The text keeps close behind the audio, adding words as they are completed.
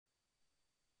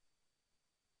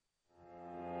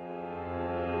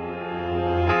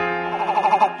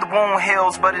wound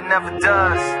heals, but it never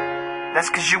does. That's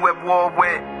cause you at war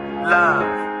with love.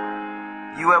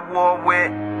 You at war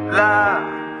with love.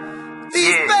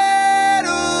 These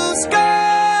battle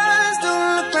scars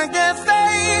don't look like they're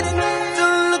fading,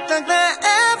 don't look like they're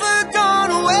ever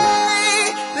gone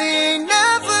away. They ain't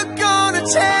never gonna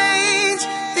change.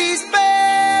 These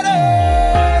battles.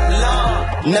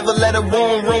 Never let a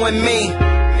wound ruin me,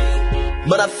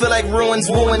 but I feel like ruins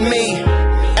wooing me.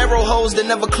 Arrow holes that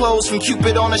never close from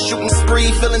Cupid on a shooting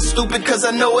spree. Feeling stupid cause I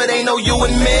know it ain't no you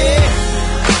and me.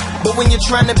 But when you're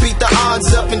trying to beat the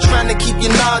odds up and trying to keep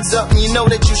your nods up, and you know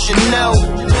that you should know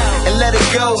and let it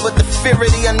go, but the fear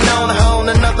of the unknown hone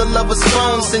another lover's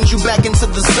phone sends you back into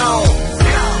the zone.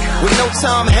 With no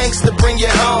Tom Hanks to bring you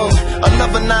home, a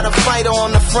lover not a fighter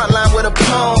on the front line with a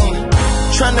poem.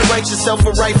 Trying to write yourself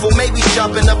a rifle, maybe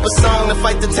sharpen up a song to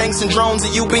fight the tanks and drones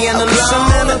of you being alone. I wish I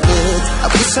never would, I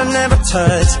wish I never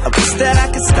touched. I wish that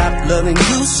I could stop loving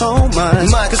you so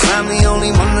much. Cause I'm the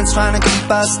only one that's trying to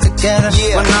keep us together.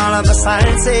 When all of the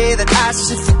signs say that I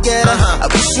should forget her. I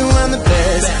wish you were the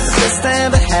best I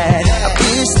ever had. I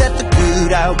wish that the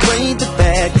good outweighed the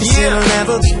bad. Cause it'll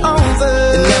never be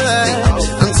over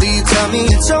until you tell me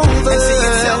it's over.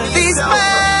 These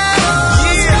battles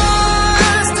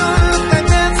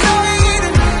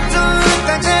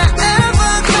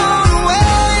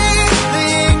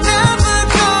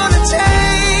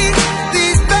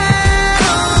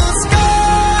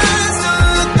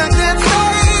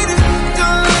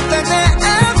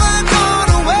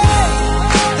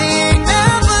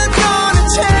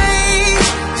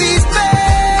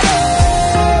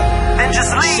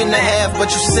but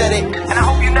you said it, and I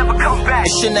hope you never come back.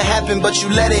 It shouldn't have happened, but you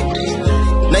let it.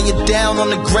 Now you're down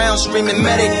on the ground screaming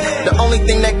medic. The only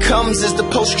thing that comes is the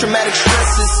post-traumatic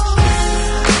stresses.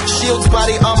 Shields,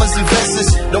 body armors, and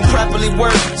vests don't properly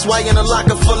work. That's why you're in a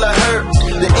locker full of hurt.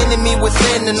 The enemy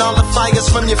within and all the fires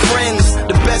from your friends.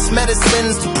 The best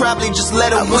medicines to probably just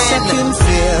let it win. I wish I couldn't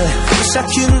feel, wish I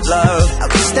couldn't love. I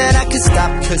wish that I could stop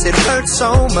cause it hurts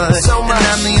so much. And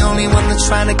I'm the only one that's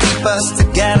trying to keep us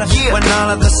together. When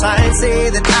all of the signs say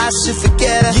that I should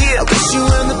forget her. I wish you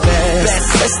were the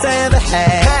best I ever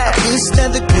had. I wish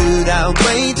that the good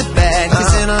outweighed the bad.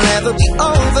 Cause it'll never be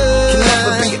over. Can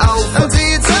never be over until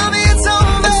you tell me it's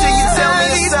over. Until you tell me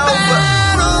it's over.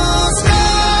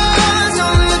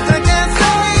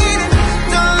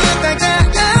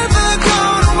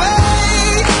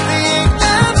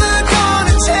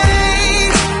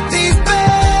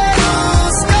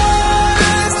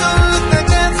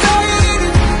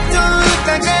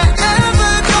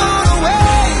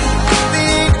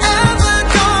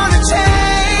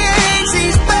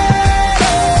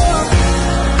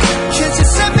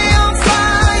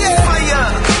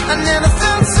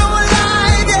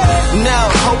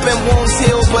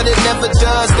 But it never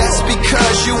does, that's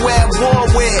because you at war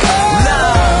with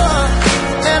love.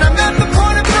 And I'm at the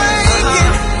point of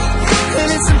breaking, and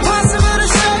it's impossible to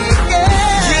shake it.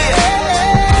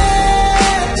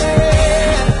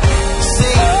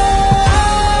 See,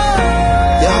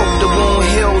 you hope the wound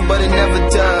healed, but it never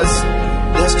does.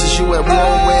 That's cause you at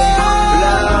war with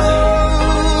love.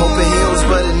 Hope it heals,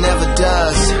 but it never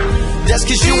does. That's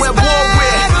cause you at war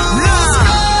with love.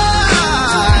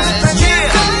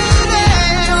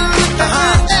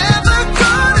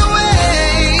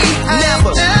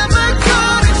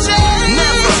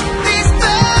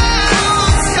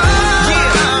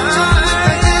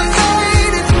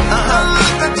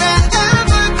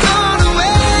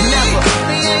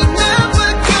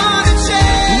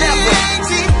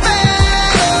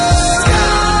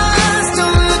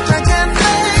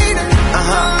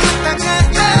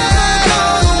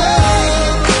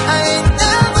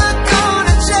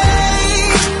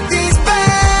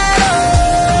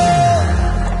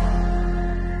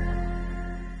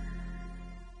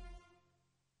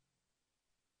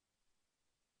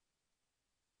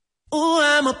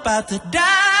 I'm about to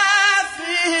dive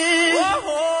in.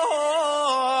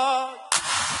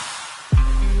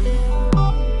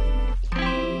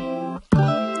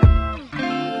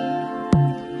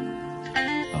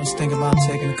 I was thinking about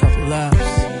taking a couple laps.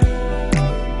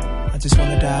 I just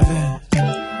wanna dive in.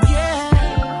 Yeah.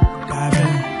 Dive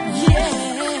in.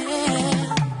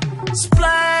 Yeah.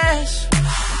 Splash.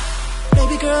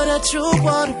 Baby girl, that true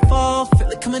waterfall.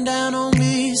 Feel it coming down on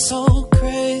me so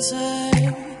crazy.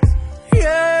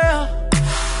 Yeah,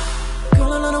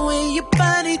 girl, I love the way your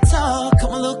body talk.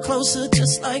 Come a little closer,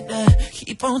 just like that.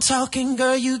 Keep on talking,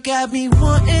 girl, you got me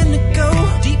wanting to go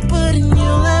deeper than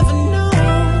you'll ever know.